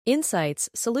Insights,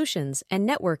 solutions, and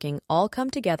networking all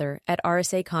come together at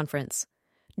RSA Conference.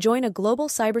 Join a global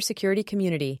cybersecurity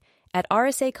community at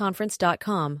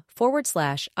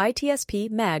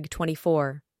rsaconference.com/ITSP Mag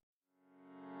 24.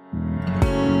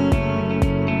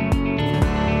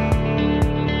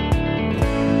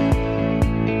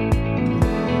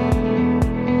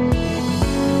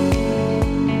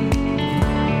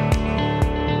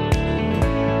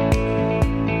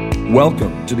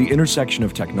 Welcome to the intersection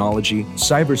of technology,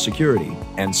 cybersecurity,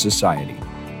 and society.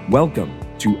 Welcome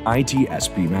to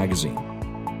ITSP Magazine.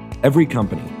 Every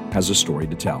company has a story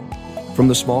to tell, from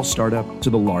the small startup to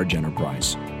the large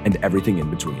enterprise, and everything in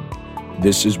between.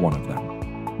 This is one of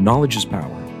them. Knowledge is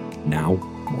power, now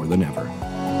more than ever.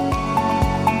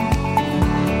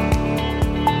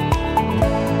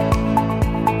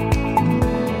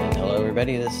 Hello,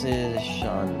 everybody. This is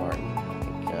Sean Martin.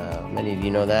 Many of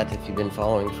you know that if you've been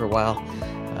following for a while.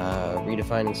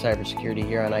 Redefining cybersecurity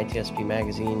here on ITSP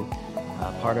Magazine,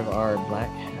 part of our Black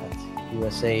Hat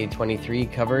USA 23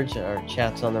 coverage, our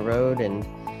chats on the road, and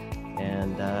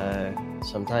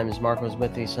sometimes Marco's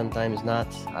with me, sometimes not.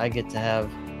 I get to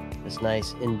have this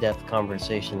nice in-depth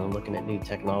conversation on looking at new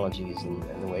technologies and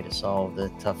the way to solve the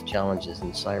tough challenges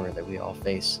in cyber that we all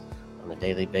face on a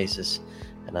daily basis.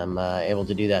 And I'm able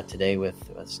to do that today with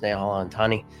Snehal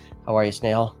Antani. How are you,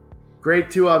 Snehal?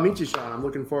 Great to meet you, Sean. I'm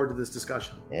looking forward to this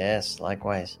discussion. Yes,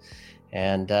 likewise.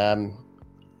 And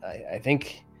I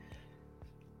think,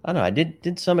 I don't know, I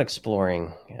did some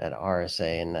exploring at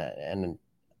RSA, and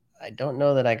I don't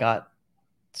know that I got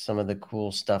some of the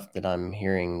cool stuff that I'm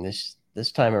hearing this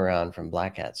time around from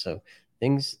Black Hat. So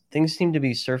things seem to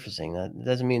be surfacing. That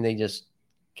doesn't mean they just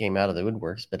came out of the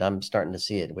woodworks, but I'm starting to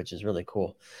see it, which is really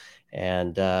cool.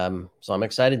 And so I'm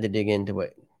excited to dig into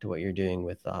what you're doing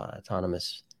with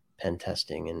autonomous pen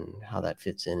testing and how that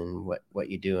fits in and what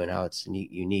you do and how it's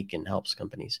unique and helps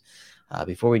companies.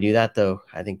 Before we do that, though,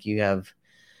 I think you have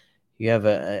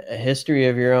a history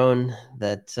of your own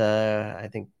that I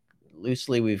think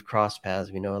loosely we've crossed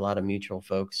paths. We know a lot of mutual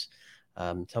folks.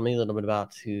 Tell me a little bit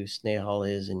about who Snehal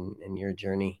is and your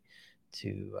journey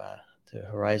to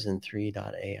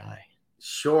Horizon3.ai.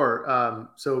 Sure.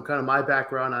 So kind of my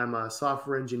background, I'm a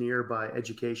software engineer by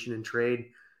education and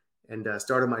trade, and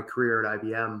started my career at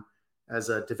IBM as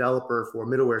a developer for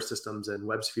middleware systems and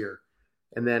WebSphere.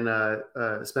 And then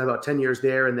spent about 10 years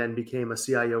there, and then became a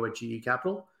CIO at GE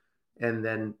Capital, and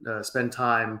then spent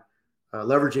time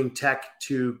leveraging tech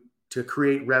to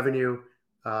create revenue,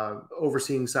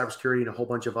 overseeing cybersecurity and a whole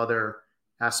bunch of other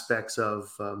aspects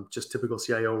of just typical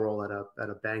CIO role at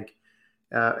a bank.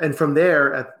 And from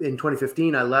there, in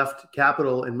 2015, I left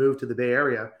Capital and moved to the Bay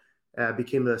Area,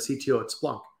 became the CTO at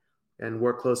Splunk, and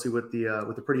worked closely with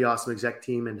a pretty awesome exec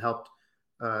team and helped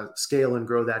scale and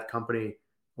grow that company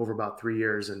over about 3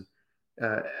 years. And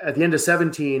at the end of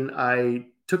 17, I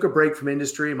took a break from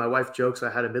industry. My wife jokes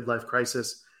I had a midlife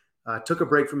crisis. Took a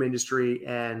break from industry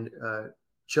and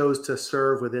chose to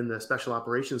serve within the special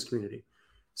operations community.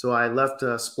 So I left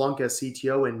Splunk as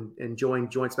CTO and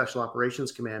joined Joint Special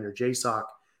Operations Command, or JSOC,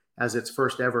 as its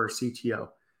first ever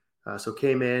CTO. So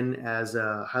came in as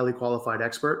a highly qualified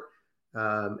expert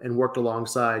and worked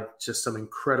alongside just some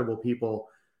incredible people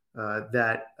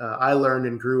that I learned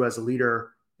and grew as a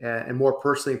leader, and more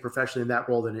personally and professionally in that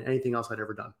role than anything else I'd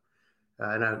ever done.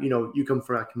 And you come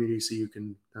from that community, so you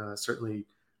can certainly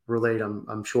relate,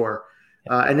 I'm sure.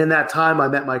 And in that time, I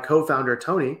met my co-founder,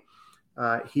 Tony.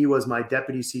 He was my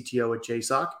deputy CTO at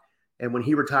JSOC. And when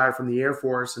he retired from the Air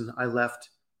Force and I left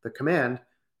the command,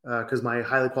 because my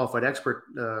highly qualified expert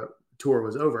tour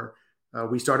was over,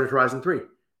 we started Horizon3.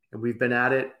 And we've been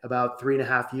at it about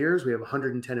 3.5 years. We have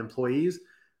 110 employees.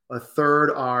 A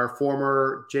third are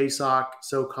former JSOC,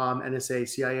 SOCOM, NSA,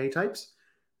 CIA types.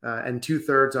 And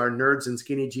 2/3 are nerds and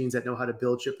skinny jeans that know how to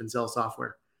build, ship, and sell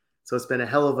software. So it's been a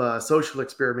hell of a social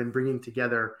experiment bringing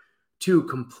together two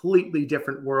completely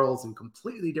different worlds and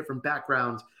completely different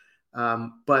backgrounds.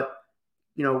 But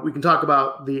we can talk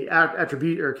about the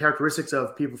attribute or characteristics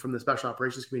of people from the special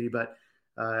operations community, but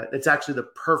it's actually the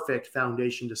perfect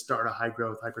foundation to start a high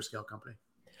growth, hyperscale company.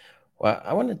 Well,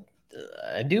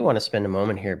 I do want to spend a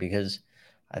moment here because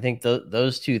I think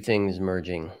those two things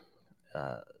merging,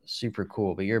 super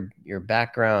cool. But your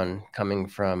background coming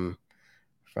from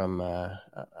a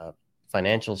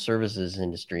financial services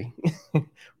industry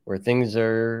where things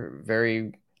are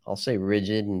very, I'll say,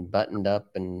 rigid and buttoned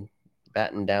up and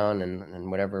battened down and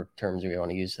whatever terms we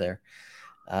want to use there.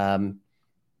 How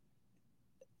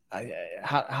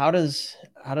does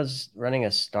running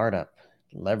a startup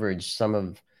leverage some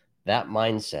of that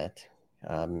mindset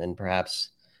and perhaps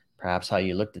perhaps how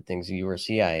you looked at things. You were a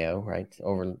CIO, right?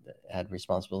 Had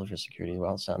responsibility for security as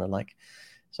well, it sounded like.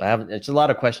 So it's a lot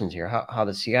of questions here. How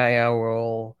the CIO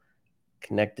role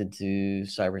connected to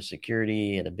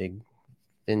cybersecurity at a big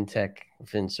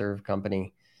FinServe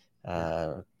company,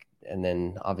 and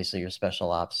then obviously your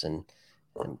special ops and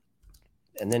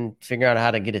then figure out how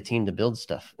to get a team to build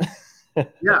stuff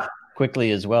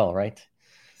quickly as well, right?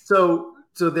 So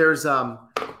there's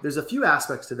a few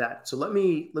aspects to that. So let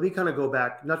me kind of go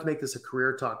back, not to make this a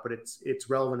career talk, but it's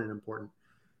relevant and important.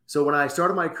 So when I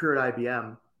started my career at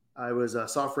IBM, I was a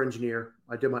software engineer.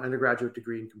 I did my undergraduate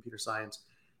degree in computer science,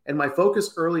 and my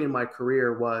focus early in my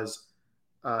career was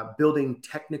building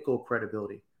technical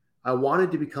credibility. I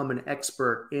wanted to become an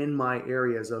expert in my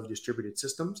areas of distributed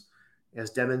systems, as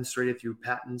demonstrated through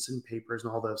patents and papers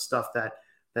and all the stuff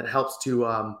that helps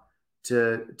to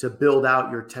build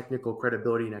out your technical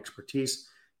credibility and expertise.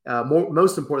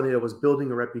 Most importantly, it was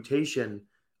building a reputation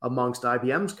amongst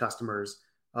IBM's customers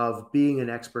of being an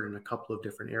expert in a couple of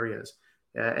different areas.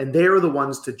 And they are the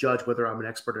ones to judge whether I'm an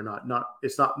expert or not.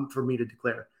 It's not for me to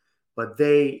declare, but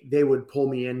they would pull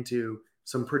me into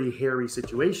some pretty hairy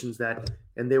situations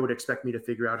and they would expect me to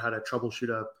figure out how to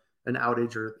troubleshoot an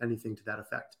outage or anything to that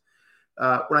effect.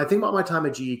 When I think about my time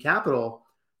at GE Capital,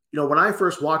 when I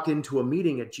first walked into a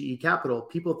meeting at GE Capital,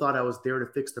 people thought I was there to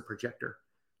fix the projector.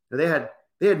 Now,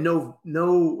 they had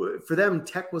no, for them,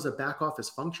 tech was a back office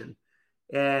function.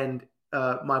 And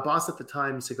my boss at the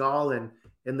time, Snehal,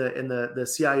 and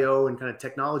the CIO and kind of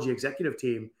technology executive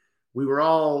team, we were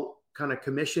all kind of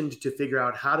commissioned to figure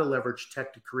out how to leverage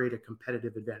tech to create a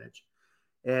competitive advantage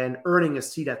and earning a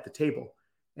seat at the table.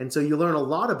 And so you learn a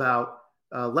lot about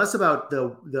less about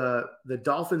the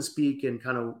dolphin speak and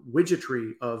kind of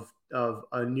widgetry of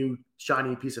a new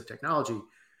shiny piece of technology,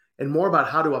 and more about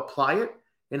how to apply it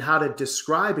and how to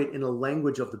describe it in a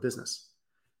language of the business.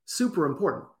 Super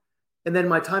important. And then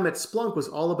my time at Splunk was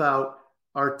all about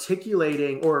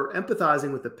articulating or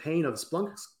empathizing with the pain of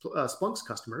Splunk's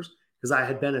customers, because I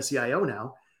had been a CIO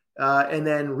now, and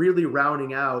then really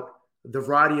rounding out the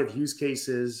variety of use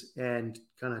cases and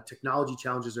kind of technology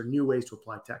challenges or new ways to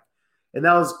apply tech. And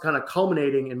that was kind of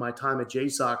culminating in my time at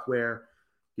JSOC, where,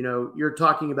 you're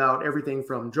talking about everything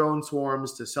from drone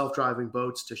swarms to self-driving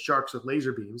boats to sharks with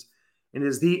laser beams. And it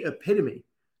is the epitome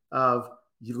of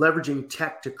leveraging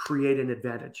tech to create an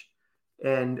advantage.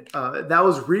 And that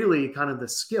was really kind of the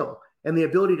skill and the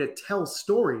ability to tell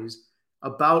stories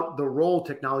about the role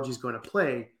technology is going to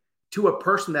play to a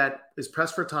person that is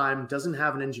pressed for time, doesn't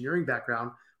have an engineering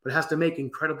background, but has to make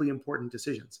incredibly important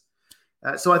decisions.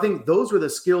 So I think those were the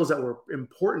skills that were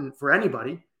important for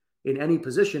anybody in any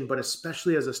position, but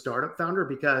especially as a startup founder,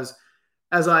 because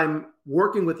as I'm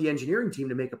working with the engineering team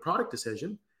to make a product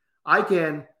decision, I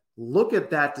can look at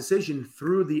that decision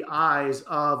through the eyes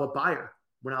of a buyer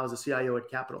when I was a CIO at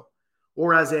Capital,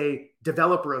 or as a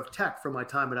developer of tech from my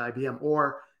time at IBM,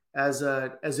 or as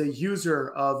a user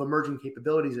of emerging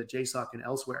capabilities at JSOC and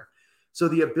elsewhere. So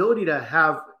the ability to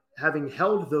having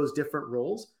held those different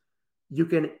roles, you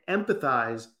can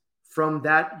empathize from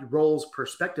that role's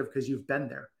perspective because you've been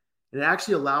there. And it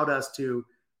actually allowed us to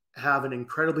have an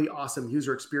incredibly awesome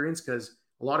user experience, because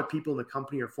a lot of people in the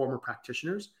company are former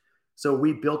practitioners. So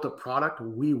we built a product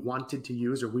we wanted to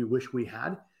use or we wish we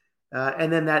had.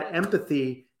 And then that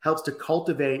empathy helps to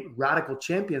cultivate radical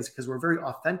champions, because we're very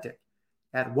authentic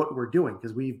at what we're doing,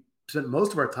 because we've spent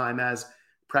most of our time as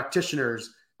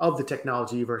practitioners of the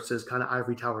technology versus kind of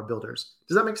ivory tower builders.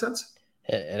 Does that make sense?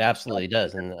 It absolutely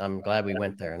does, and I'm glad we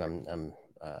went there, and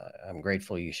I'm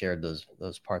grateful you shared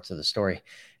those parts of the story.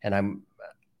 And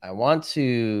I want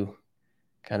to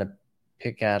kind of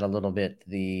pick out a little bit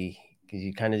because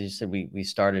you kind of just said we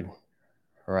started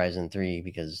Horizon 3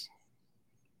 because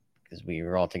we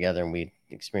were all together and we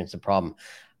experienced a problem.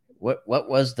 What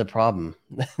was the problem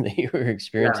that you were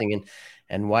experiencing,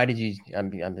 and why did you?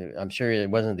 I'm sure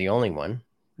it wasn't the only one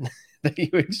that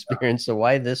you experienced. So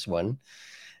why this one?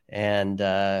 And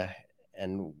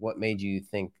what made you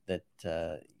think that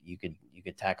you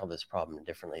could tackle this problem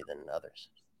differently than others?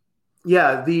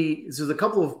 Yeah, so there's a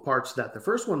couple of parts to that. The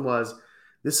first one was,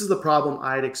 this is the problem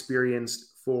I had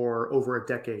experienced for over a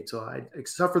decade. So I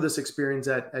suffered this experience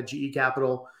at GE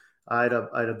Capital. I'd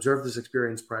observed this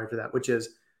experience prior to that, which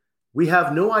is, we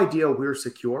have no idea we're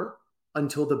secure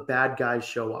until the bad guys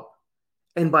show up.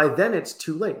 And by then it's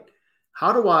too late.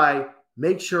 How do I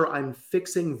make sure I'm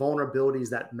fixing vulnerabilities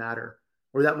that matter,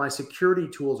 or that my security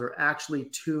tools are actually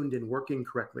tuned and working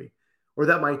correctly, or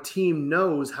that my team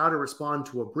knows how to respond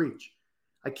to a breach?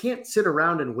 I can't sit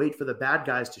around and wait for the bad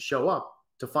guys to show up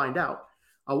to find out.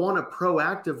 I want to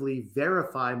proactively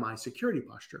verify my security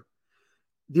posture.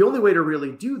 The only way to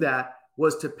really do that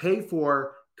was to pay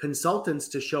for consultants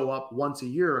to show up once a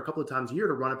year, a couple of times a year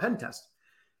to run a pen test.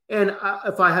 And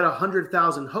if I had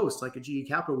 100,000 hosts, like at GE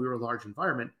Capital, we were a large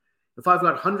environment. If I've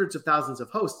got hundreds of thousands of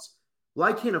hosts, well,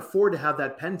 I can't afford to have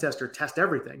that pen tester test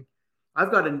everything.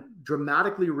 I've got to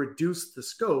dramatically reduce the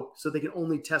scope so they can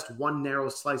only test one narrow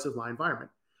slice of my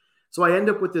environment. So I end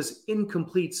up with this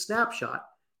incomplete snapshot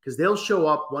because they'll show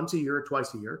up once a year or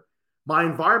twice a year. My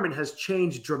environment has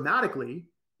changed dramatically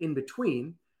in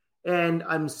between, and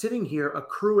I'm sitting here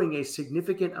accruing a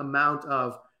significant amount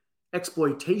of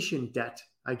exploitation debt,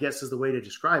 I guess is the way to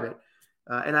describe it.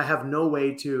 And I have no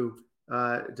way to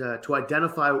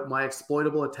identify my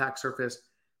exploitable attack surface,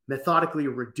 methodically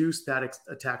reduce that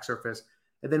attack surface,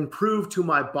 and then prove to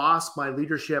my boss, my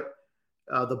leadership,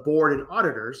 the board, and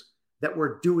auditors that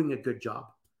we're doing a good job.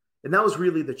 And that was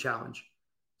really the challenge.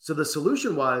 So the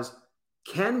solution was,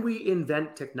 can we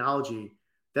invent technology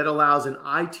that allows an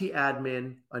IT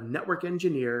admin, a network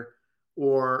engineer,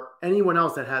 or anyone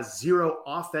else that has zero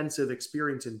offensive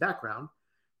experience and background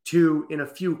to, in a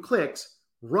few clicks,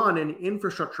 run an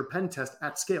infrastructure pen test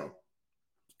at scale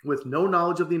with no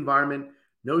knowledge of the environment,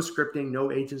 no scripting,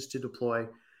 no agents to deploy.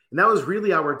 And that was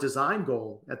really our design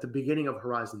goal at the beginning of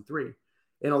Horizon 3.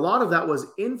 And a lot of that was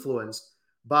influenced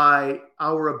by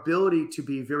our ability to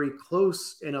be very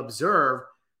close and observe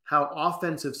how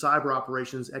offensive cyber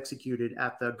operations executed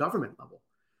at the government level.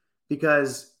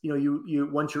 Because you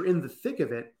once you're in the thick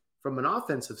of it from an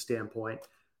offensive standpoint,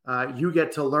 you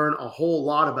get to learn a whole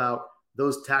lot about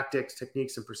those tactics,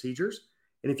 techniques, and procedures.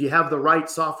 And if you have the right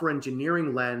software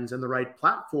engineering lens and the right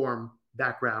platform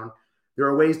background, there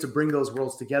are ways to bring those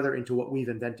worlds together into what we've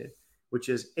invented, which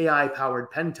is AI-powered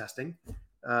pen testing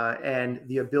and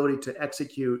the ability to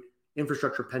execute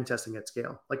infrastructure pen testing at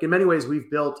scale. Like in many ways, we've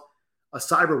built a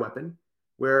cyber weapon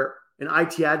where an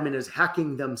IT admin is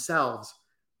hacking themselves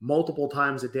multiple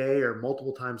times a day or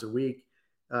multiple times a week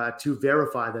to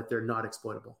verify that they're not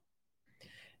exploitable.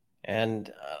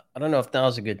 And I don't know if now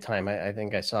is a good time. I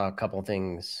think I saw a couple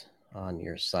things on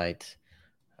your site.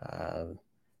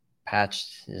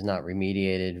 Patched is not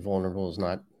remediated, vulnerable is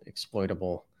not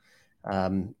exploitable.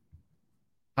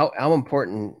 How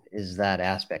important is that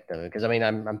aspect of it? Because I mean,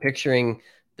 I'm picturing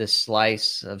this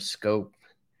slice of scope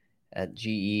at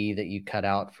GE that you cut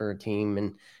out for a team,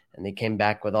 and they came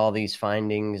back with all these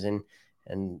findings, and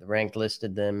the rank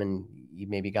listed them, and you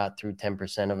maybe got through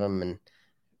 10% of them, and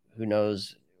who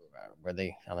knows, were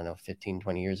they, I don't know, 15,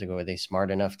 20 years ago, were they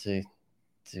smart enough to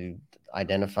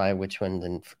identify which ones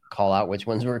and call out which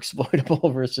ones were exploitable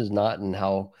versus not, and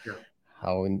how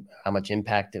much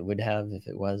impact it would have if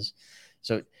it was.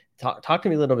 So talk to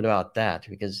me a little bit about that,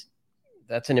 because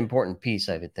that's an important piece,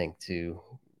 I would think, to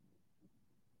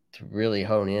really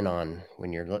hone in on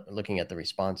when you're looking at the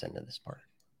response end of this part.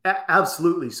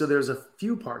 Absolutely. So there's a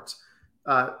few parts.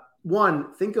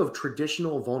 One, think of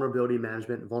traditional vulnerability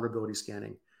management and vulnerability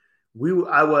scanning.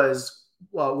 I was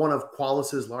one of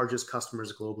Qualys's largest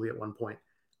customers globally at one point.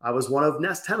 I was one of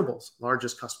Nest Tenable's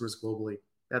largest customers globally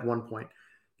at one point.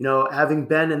 Having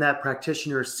been in that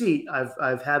practitioner seat,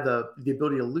 I've had the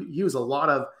ability to use a lot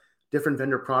of different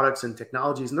vendor products and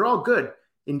technologies, and they're all good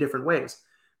in different ways.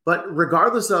 But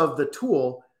regardless of the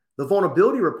tool, the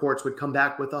vulnerability reports would come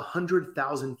back with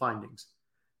 100,000 findings.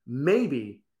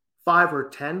 Maybe 5 or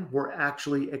 10 were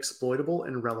actually exploitable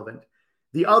and relevant.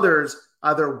 The others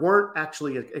either weren't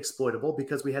actually exploitable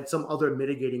because we had some other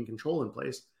mitigating control in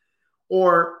place,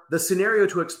 or the scenario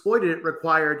to exploit it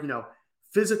required,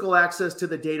 physical access to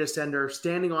the data center,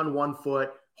 standing on one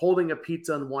foot, holding a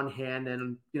pizza in one hand,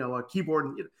 and a keyboard,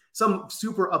 and some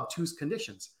super obtuse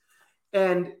conditions.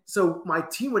 And so my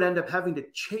team would end up having to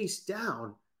chase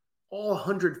down all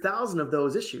 100,000 of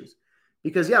those issues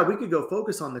because, we could go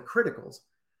focus on the criticals.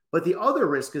 But the other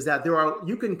risk is that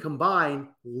you can combine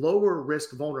lower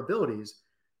risk vulnerabilities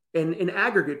and in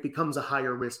aggregate becomes a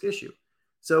higher risk issue.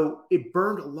 So it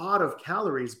burned a lot of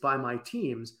calories by my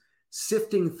teams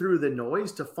sifting through the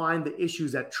noise to find the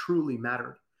issues that truly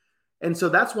mattered. And so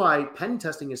that's why pen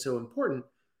testing is so important,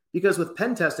 because with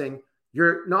pen testing,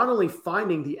 you're not only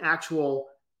finding the actual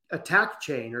attack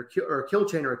chain or kill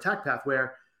chain or attack path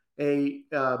where a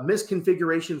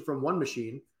misconfiguration from one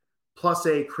machine plus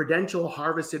a credential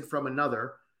harvested from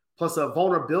another, plus a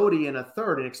vulnerability in a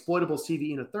third, an exploitable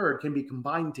CVE in a third, can be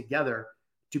combined together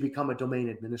to become a domain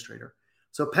administrator.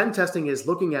 So pen testing is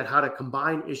looking at how to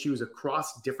combine issues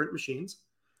across different machines,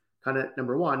 kind of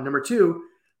number one. Number two,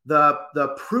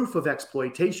 the proof of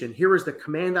exploitation. Here is the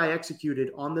command I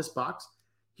executed on this box.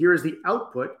 Here is the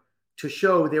output to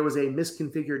show there was a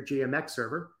misconfigured JMX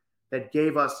server that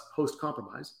gave us host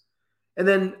compromise. And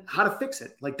then how to fix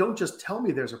it. Like, don't just tell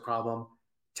me there's a problem.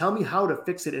 Tell me how to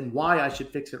fix it and why I should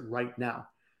fix it right now.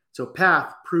 So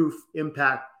path, proof,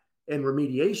 impact, and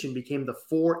remediation became the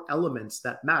 4 elements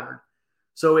that mattered.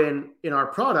 So in our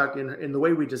product, in the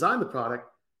way we design the product,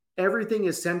 everything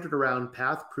is centered around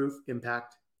path, proof,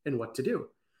 impact, and what to do.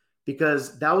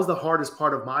 Because that was the hardest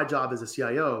part of my job as a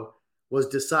CIO, was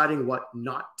deciding what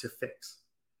not to fix.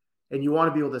 And you want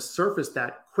to be able to surface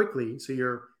that quickly so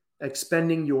you're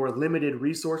expending your limited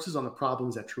resources on the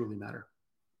problems that truly matter.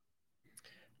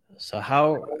 So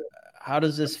how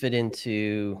does this fit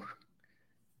into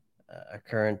a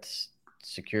current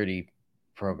security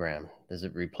program? Does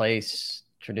it replace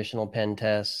traditional pen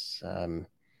tests?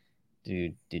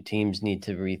 Do teams need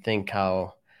to rethink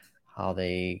how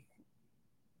they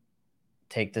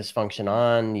take this function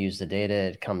on, use the data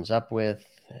it comes up with?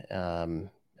 How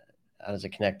does it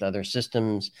connect to other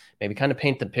systems? Maybe kind of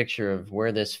paint the picture of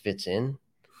where this fits in,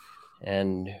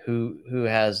 and who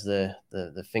has the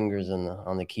fingers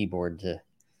on the keyboard to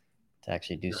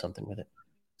actually do something with it.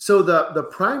 So the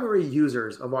primary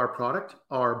users of our product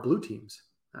are blue teams,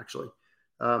 actually.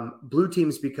 Blue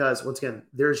teams, because once again,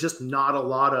 there's just not a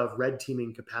lot of red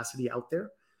teaming capacity out there.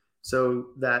 So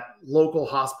that local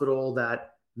hospital,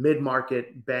 that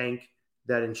mid-market bank,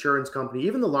 that insurance company,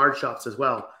 even the large shops as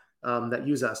well, that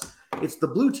use us, it's the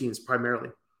blue teams primarily.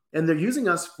 And they're using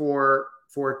us for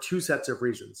 2 sets of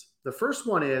reasons. The first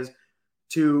one is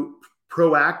to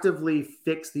proactively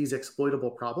fix these exploitable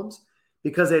problems,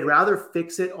 because they'd rather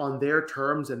fix it on their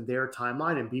terms and their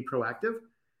timeline and be proactive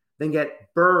than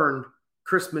get burned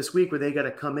Christmas week where they got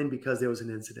to come in because there was an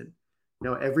incident.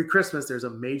 Every Christmas there's a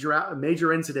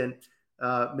major incident,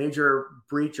 major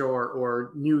breach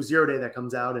or new 0 day that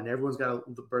comes out, and everyone's got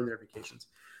to burn their vacations.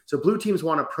 So blue teams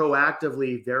want to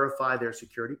proactively verify their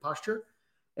security posture.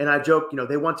 And I joke,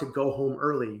 they want to go home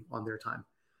early on their time.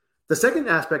 The second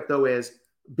aspect, though, is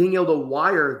being able to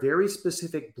wire very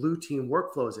specific blue team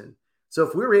workflows in. So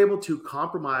if we were able to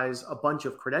compromise a bunch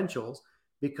of credentials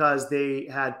because they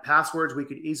had passwords we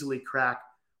could easily crack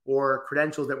or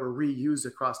credentials that were reused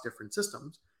across different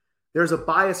systems, there's a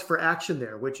bias for action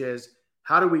there, which is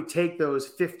how do we take those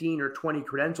 15 or 20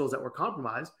 credentials that were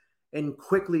compromised and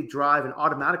quickly drive and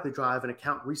automatically drive an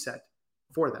account reset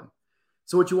for them.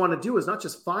 So what you want to do is not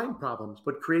just find problems,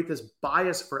 but create this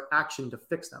bias for action to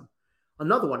fix them.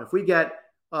 Another one, if we get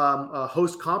a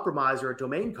host compromise or a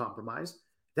domain compromise,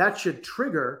 that should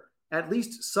trigger at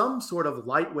least some sort of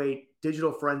lightweight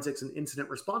digital forensics and incident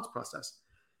response process.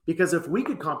 Because if we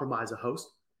could compromise a host,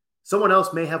 someone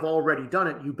else may have already done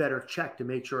it. You better check to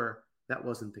make sure that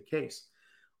wasn't the case.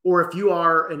 Or if you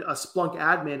are a Splunk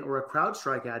admin or a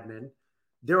CrowdStrike admin,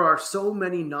 there are so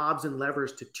many knobs and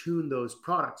levers to tune those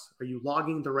products. Are you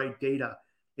logging the right data?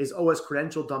 Is OS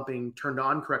credential dumping turned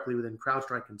on correctly within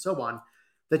CrowdStrike and so on?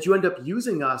 That you end up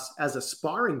using us as a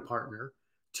sparring partner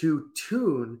to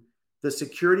tune the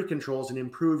security controls and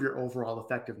improve your overall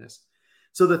effectiveness.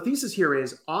 So the thesis here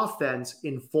is offense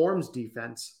informs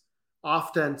defense.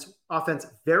 Offense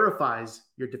verifies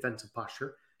your defensive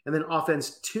posture, and then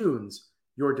offense tunes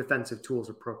your defensive tools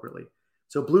appropriately.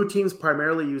 So blue teams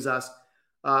primarily use us.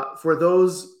 For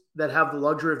those that have the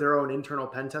luxury of their own internal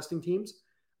pen testing teams,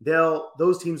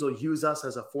 those teams will use us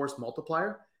as a force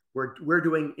multiplier. We're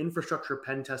doing infrastructure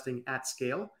pen testing at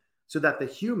scale so that the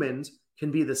humans can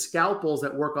be the scalpels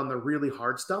that work on the really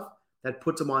hard stuff that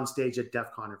puts them on stage at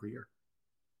DEF CON every year.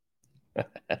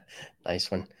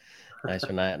 Nice one.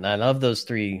 I love those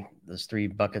three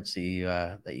buckets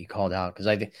that you called out, because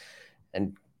I think,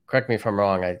 and correct me if I'm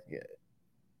wrong,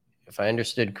 if I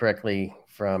understood correctly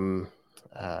from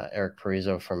Eric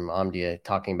Parizo from Omdia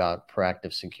talking about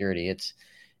proactive security,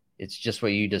 it's just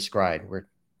what you described. We're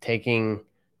taking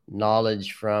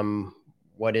knowledge from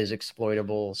what is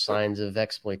exploitable, signs of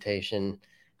exploitation,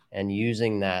 and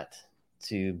using that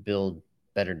to build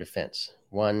better defense.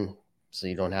 One, so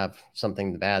you don't have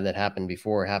something bad that happened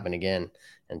before happen again,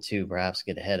 and 2, perhaps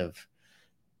get ahead of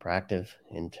proactive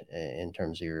in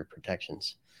terms of your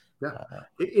protections. Yeah.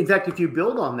 In fact, if you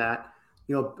build on that,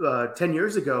 10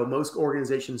 years ago, most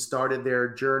organizations started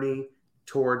their journey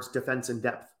towards defense in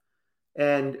depth.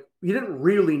 And you didn't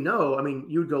really know. I mean,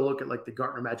 you'd go look at like the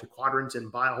Gartner Magic Quadrants and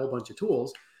buy a whole bunch of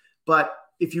tools. But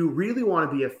if you really want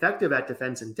to be effective at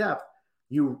defense in depth,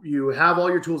 you have all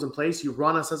your tools in place. You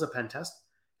run us as a pen test,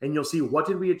 and you'll see what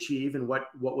did we achieve and what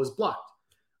was blocked.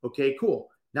 Okay, cool.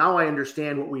 Now I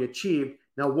understand what we achieved.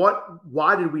 Now,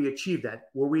 why did we achieve that?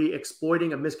 Were we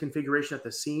exploiting a misconfiguration at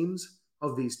the seams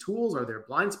of these tools? Are there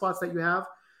blind spots that you have?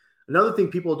 Another thing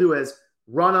people do is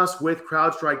run us with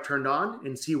CrowdStrike turned on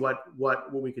and see what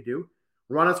we could do.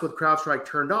 Run us with CrowdStrike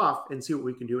turned off and see what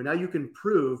we can do. And now you can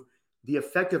prove the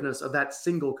effectiveness of that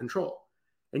single control.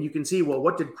 And you can see, well,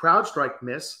 what did CrowdStrike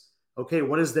miss? Okay,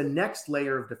 what is the next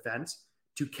layer of defense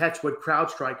to catch what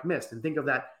CrowdStrike missed? And think of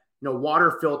that,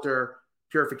 water filter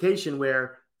purification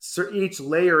where each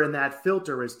layer in that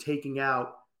filter is taking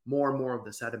out more and more of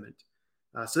the sediment.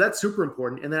 So that's super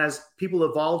important. And then as people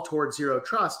evolve towards zero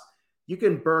trust, you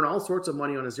can burn all sorts of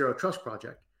money on a zero trust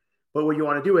project. But what you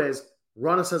want to do is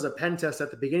run us as a pen test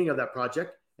at the beginning of that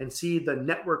project and see the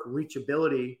network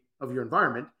reachability of your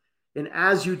environment. And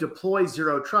as you deploy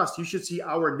zero trust, you should see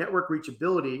our network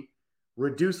reachability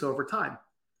reduce over time.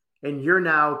 And you're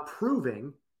now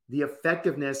proving the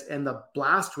effectiveness and the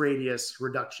blast radius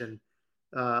reduction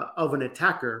of an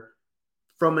attacker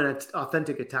from an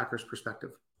authentic attacker's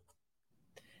perspective.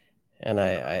 And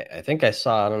I think I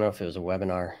saw, I don't know if it was a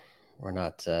webinar or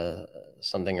not,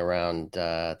 something around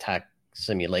attack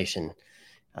simulation.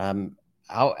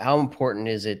 How important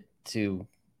is it to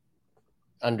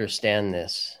understand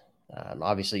this?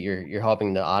 Obviously, you're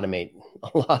helping to automate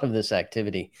a lot of this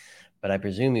activity, but I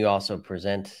presume you also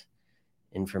present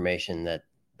information that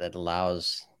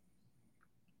allows,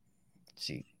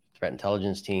 threat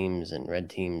intelligence teams and red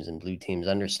teams and blue teams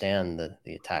understand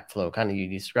the attack flow. Kind of, you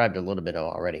described a little bit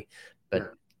already,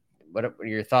 but what are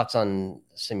your thoughts on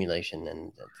simulation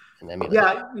and emulation?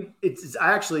 Yeah, it's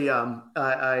I actually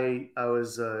I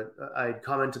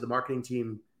commented to the marketing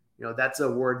team, that's a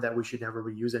word that we should never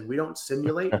be using. We don't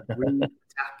simulate, we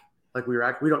attack. Like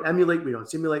we don't emulate, we don't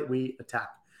simulate, we attack,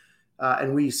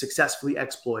 and we successfully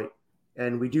exploit,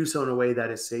 and we do so in a way that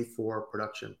is safe for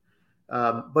production.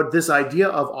 But this idea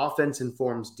of offense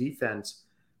informs defense,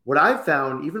 what I've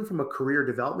found, even from a career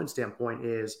development standpoint,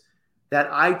 is that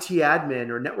IT admin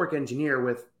or network engineer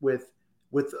with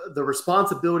the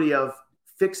responsibility of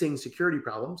fixing security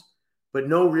problems, but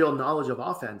no real knowledge of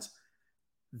offense,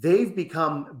 they've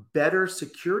become better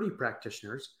security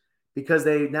practitioners because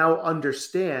they now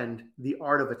understand the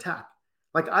art of attack.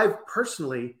 Like I've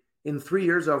personally, in 3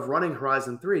 years of running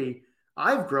Horizon 3,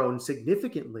 I've grown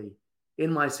significantly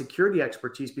in my security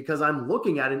expertise because I'm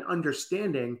looking at and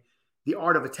understanding the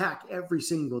art of attack every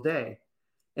single day.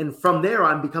 And from there,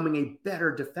 I'm becoming a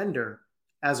better defender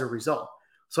as a result.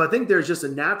 So I think there's just a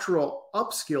natural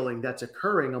upskilling that's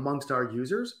occurring amongst our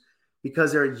users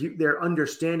because they're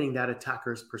understanding that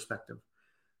attacker's perspective.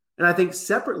 And I think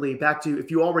separately, back to if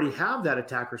you already have that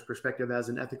attacker's perspective as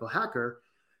an ethical hacker,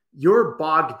 you're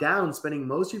bogged down spending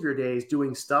most of your days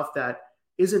doing stuff that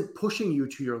isn't pushing you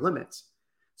to your limits.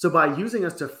 So by using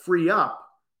us to free up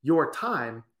your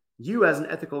time, you as an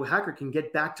ethical hacker can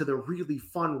get back to the really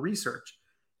fun research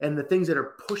and the things that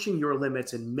are pushing your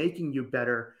limits and making you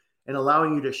better and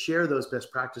allowing you to share those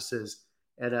best practices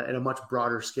at a much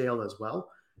broader scale as well.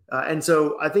 And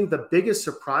so I think the biggest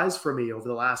surprise for me over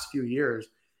the last few years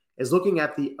is looking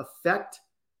at the effect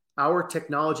our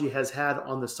technology has had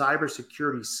on the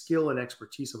cybersecurity skill and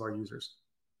expertise of our users.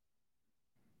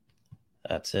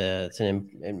 It's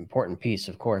an important piece,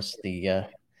 of course. The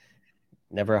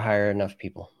never hire enough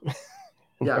people.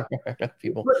 Yeah,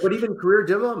 people. But even career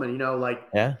development,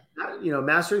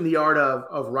 mastering the art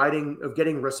of writing, of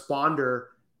getting responder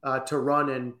to run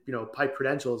and pipe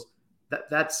credentials.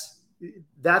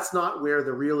 That's not where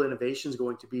the real innovation is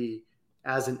going to be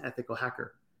as an ethical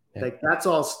hacker. Yeah. Like that's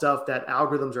all stuff that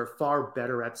algorithms are far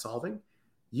better at solving.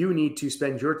 You need to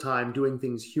spend your time doing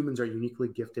things humans are uniquely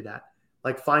gifted at,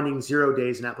 like finding 0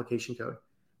 days in application code.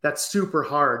 That's super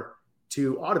hard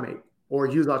to automate or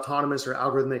use autonomous or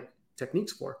algorithmic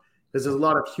techniques for, because there's a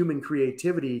lot of human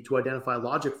creativity to identify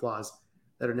logic flaws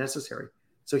that are necessary.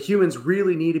 So humans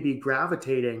really need to be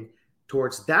gravitating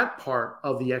towards that part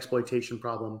of the exploitation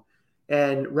problem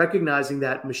and recognizing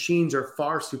that machines are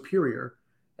far superior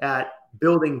at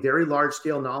building very large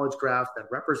scale knowledge graphs that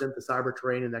represent the cyber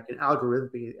terrain and that can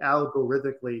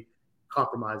algorithmically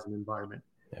compromise an environment.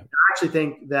 Yeah. I actually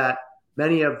think that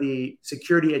many of the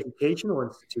security educational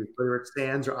institutes, whether it's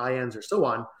SANS or IANS or so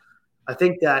on, I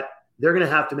think that they're going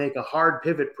to have to make a hard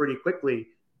pivot pretty quickly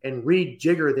and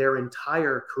rejigger their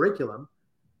entire curriculum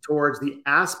towards the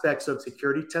aspects of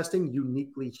security testing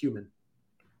uniquely human.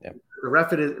 Yeah. The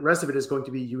rest of it is going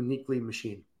to be uniquely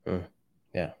machine.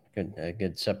 Yeah,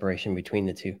 good separation between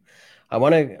the two. I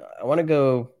want to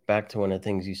go back to one of the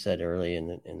things you said early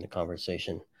in the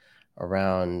conversation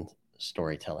around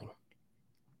storytelling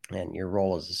and your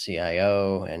role as a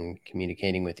CIO and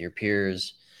communicating with your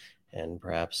peers and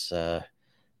perhaps the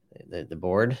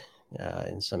board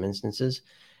in some instances.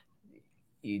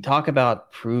 You talk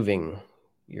about proving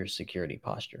your security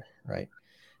posture, right?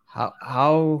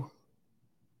 How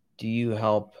do you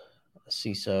help a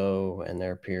CISO and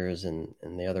their peers and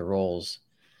the other roles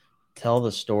tell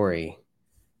the story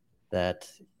that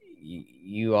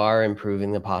you are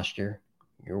improving the posture,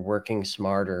 you're working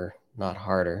smarter, not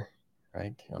harder,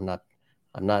 right? I'm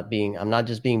not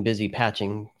just being busy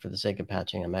patching for the sake of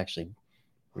patching. I'm actually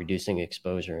reducing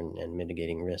exposure and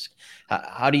mitigating risk.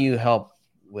 How do you help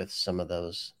with some of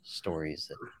those stories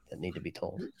that need to be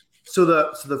told? So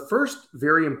the first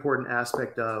very important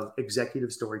aspect of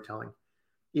executive storytelling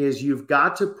is you've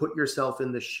got to put yourself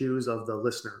in the shoes of the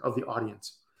listener, of the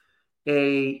audience.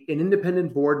 An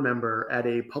independent board member at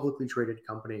a publicly traded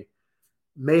company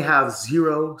may have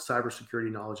zero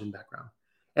cybersecurity knowledge and background.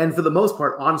 And for the most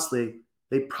part, honestly,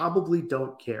 they probably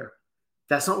don't care.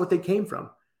 That's not what they came from.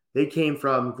 They came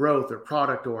from growth or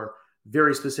product or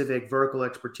very specific vertical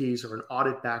expertise or an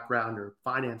audit background or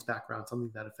finance background, something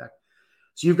to that effect.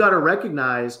 So you've got to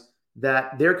recognize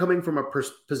that they're coming from a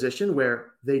position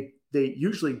where they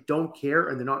usually don't care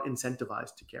and they're not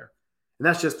incentivized to care. And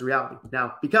that's just the reality.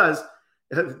 Now, because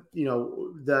the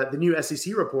new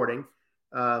SEC reporting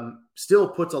still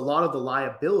puts a lot of the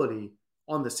liability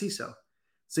on the CISO.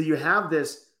 So you have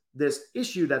this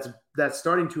issue that's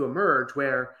starting to emerge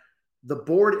where the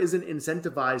board isn't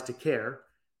incentivized to care.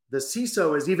 The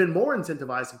CISO is even more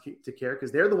incentivized to care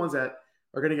because they're the ones that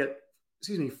are going to get,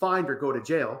 fined or go to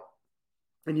jail.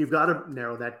 And you've got to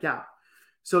narrow that gap.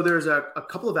 So there's a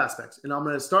couple of aspects, and I'm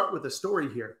going to start with a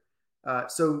story here.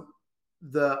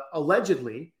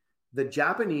 Allegedly, the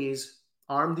Japanese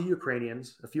armed the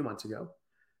Ukrainians a few months ago.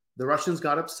 The Russians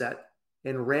got upset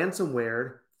and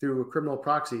ransomwared through criminal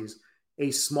proxies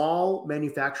a small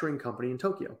manufacturing company in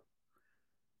Tokyo.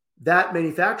 That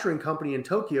manufacturing company in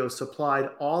Tokyo supplied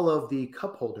all of the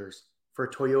cup holders for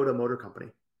Toyota Motor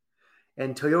Company.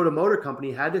 And Toyota Motor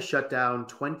Company had to shut down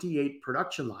 28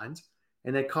 production lines,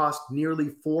 and it cost nearly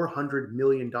 $400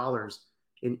 million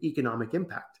in economic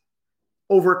impact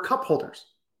over cup holders,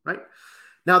 right?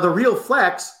 Now, the real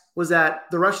flex was that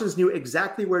the Russians knew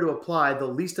exactly where to apply the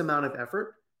least amount of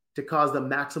effort to cause the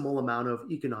maximal amount of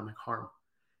economic harm,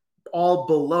 all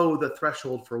below the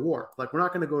threshold for war. Like, we're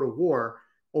not going to go to war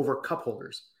over cup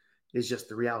holders, is just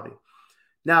the reality.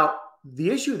 Now, the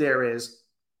issue there is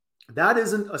that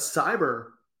isn't a cyber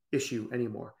issue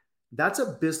anymore. That's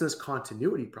a business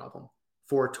continuity problem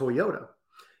for Toyota.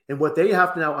 And what they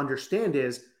have to now understand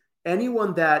is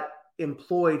anyone that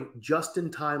employed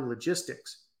just-in-time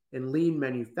logistics and lean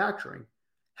manufacturing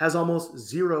has almost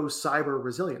zero cyber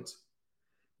resilience,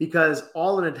 because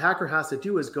all an attacker has to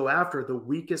do is go after the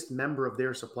weakest member of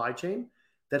their supply chain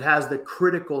that has the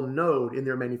critical node in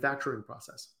their manufacturing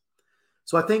process.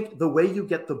 So I think the way you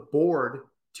get the board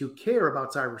to care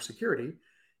about cybersecurity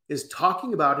is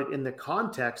talking about it in the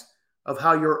context of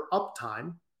how your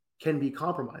uptime can be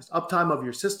compromised, uptime of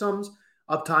your systems,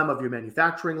 uptime of your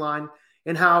manufacturing line,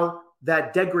 and how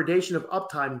that degradation of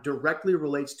uptime directly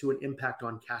relates to an impact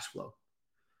on cash flow.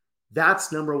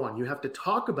 That's number one. You have to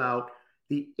talk about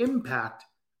the impact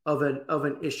of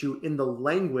an issue in the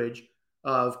language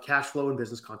of cash flow and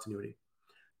business continuity.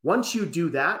 Once you do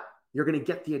that, you're going to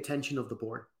get the attention of the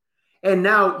board. And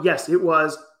now, yes, it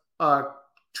was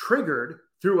triggered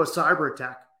through a cyber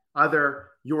attack. Either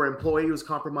your employee was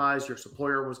compromised, your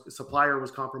supplier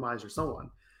was compromised, or so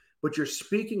on. But you're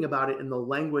speaking about it in the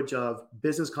language of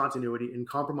business continuity and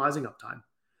compromising uptime,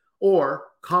 or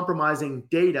compromising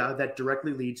data that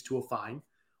directly leads to a fine,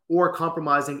 or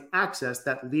compromising access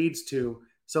that leads to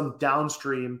some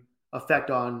downstream effect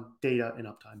on data and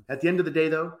uptime. At the end of the day,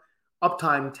 though,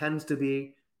 uptime tends to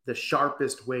be the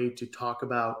sharpest way to talk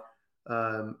about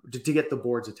to get the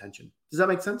board's attention. Does that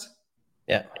make sense?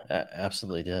 Yeah,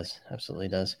 absolutely does. Absolutely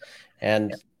does.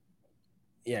 And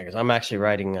yeah, because I'm actually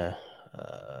writing a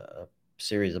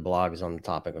series of blogs on the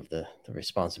topic of the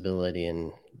responsibility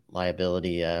and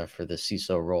liability for the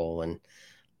CISO role, and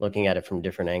looking at it from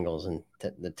different angles. And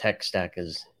the tech stack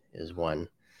is one.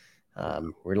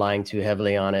 Relying too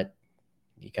heavily on it,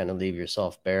 you kind of leave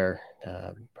yourself bare.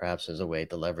 Perhaps there's a way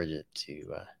to leverage it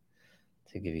to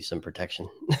give you some protection.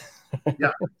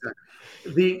 Yeah.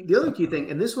 The other key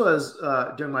thing, and this was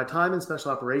during my time in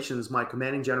special operations, my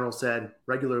commanding general said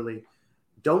regularly,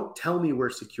 don't tell me we're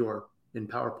secure in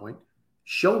PowerPoint.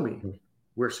 Show me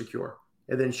we're secure.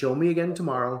 And then show me again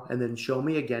tomorrow, and then show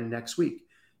me again next week.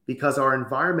 Because our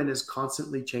environment is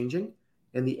constantly changing,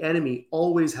 and the enemy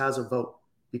always has a vote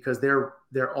because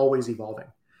they're always evolving.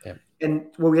 Yep. And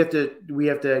what we have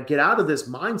to get out of this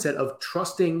mindset of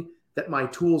trusting that my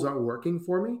tools are working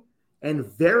for me and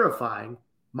verifying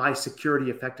my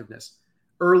security effectiveness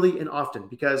early and often,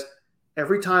 because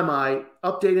every time I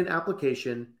update an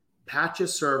application, patch a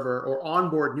server, or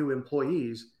onboard new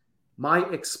employees, my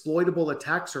exploitable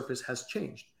attack surface has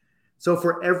changed. So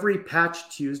for every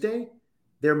patch Tuesday,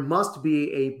 there must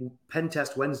be a pen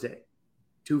test Wednesday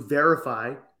to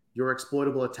verify your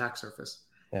exploitable attack surface.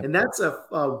 Yep. And that's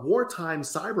a wartime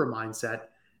cyber mindset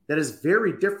that is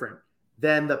very different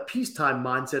than the peacetime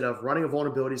mindset of running a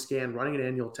vulnerability scan, running an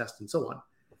annual test, and so on.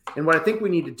 And what I think we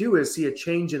need to do is see a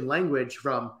change in language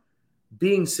from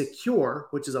being secure,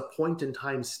 which is a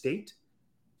point-in-time state,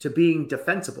 to being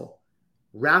defensible,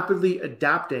 rapidly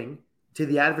adapting to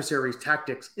the adversary's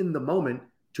tactics in the moment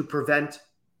to prevent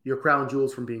your crown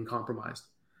jewels from being compromised.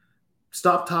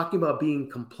 Stop talking about being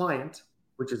compliant,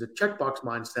 which is a checkbox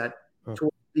mindset,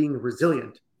 towards being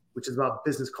resilient, which is about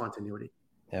business continuity.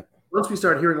 Yep. Once we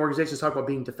start hearing organizations talk about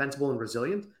being defensible and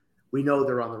resilient, we know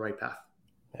they're on the right path.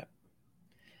 Yep.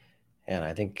 And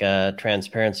I think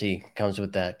transparency comes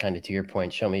with that, kind of to your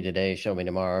point. Show me today, show me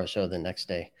tomorrow, show the next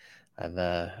day.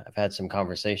 I've had some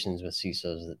conversations with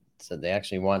CISOs that said they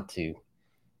actually want to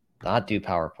not do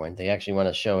PowerPoint. They actually want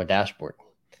to show a dashboard,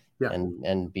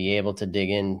 and be able to dig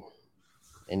in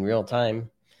real time.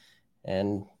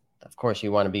 And of course,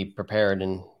 you want to be prepared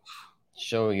and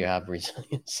show you have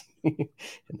resiliency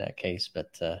in that case.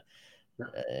 But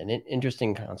an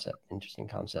interesting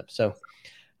concept. So,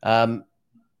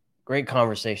 great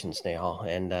conversation, Snehal,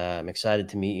 and I'm excited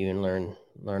to meet you and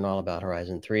learn all about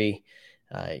Horizon 3.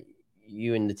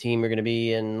 You and the team are going to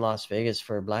be in Las Vegas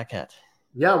for Black Hat.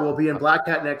 Yeah, we'll be in Black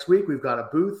Hat next week. We've got a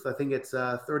booth. I think it's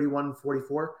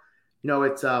 3144.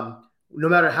 It's no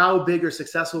matter how big or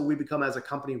successful we become as a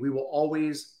company, we will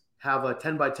always have a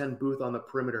 10 by 10 booth on the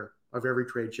perimeter of every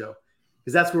trade show,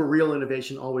 because that's where real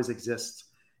innovation always exists.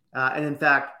 And in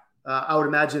fact, I would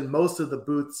imagine most of the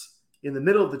booths in the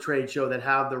middle of the trade show that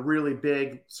have the really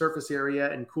big surface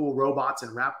area and cool robots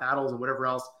and rap battles and whatever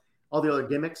else, all the other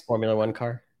gimmicks. Formula One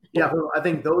car. Yeah, I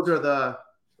think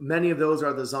many of those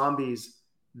are the zombies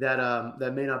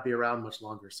that may not be around much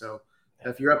longer. So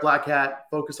if you're at Black Hat,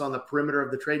 focus on the perimeter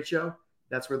of the trade show.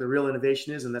 That's where the real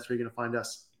innovation is, and that's where you're going to find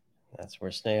us. That's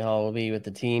where Snehal will be with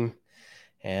the team.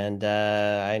 And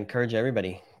I encourage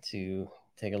everybody to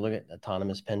take a look at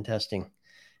autonomous pen testing.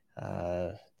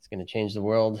 It's going to change the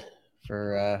world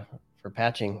for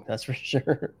patching, that's for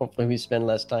sure. Hopefully we spend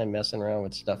less time messing around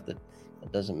with stuff that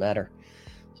doesn't matter.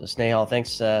 So Snehal,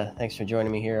 thanks for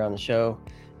joining me here on the show.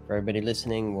 For everybody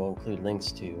listening, we'll include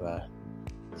links to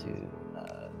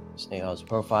Snehal's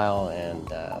profile and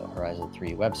Horizon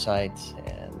 3 website,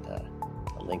 and a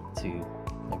link to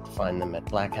find them at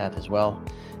Black Hat as well.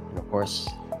 And of course,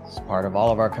 it's part of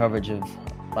all of our coverage of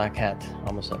Black Hat,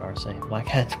 almost at RSA, Black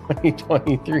Hat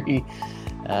 2023.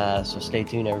 So stay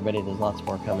tuned, everybody. There's lots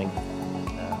more coming.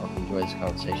 Hope you enjoy this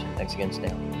conversation. Thanks again,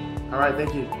 Snehal. All right,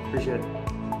 thank you. Appreciate it.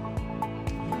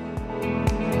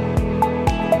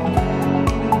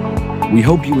 We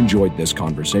hope you enjoyed this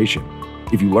conversation.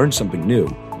 If you learned something new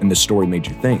and the story made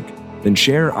you think, then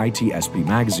share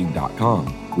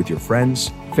itspmagazine.com with your friends,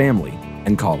 family,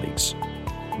 and colleagues.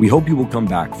 We hope you will come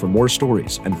back for more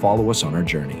stories and follow us on our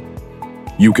journey.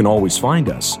 You can always find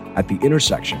us at the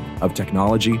intersection of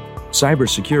technology,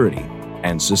 cybersecurity,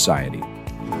 and society.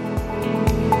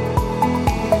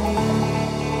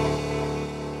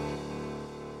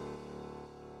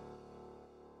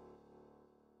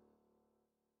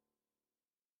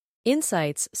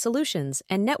 Insights, solutions,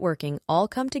 and networking all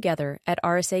come together at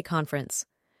RSA Conference.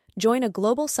 Join a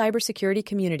global cybersecurity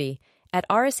community at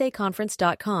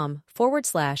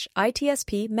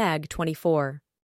rsaconference.com/ITSP Mag 24.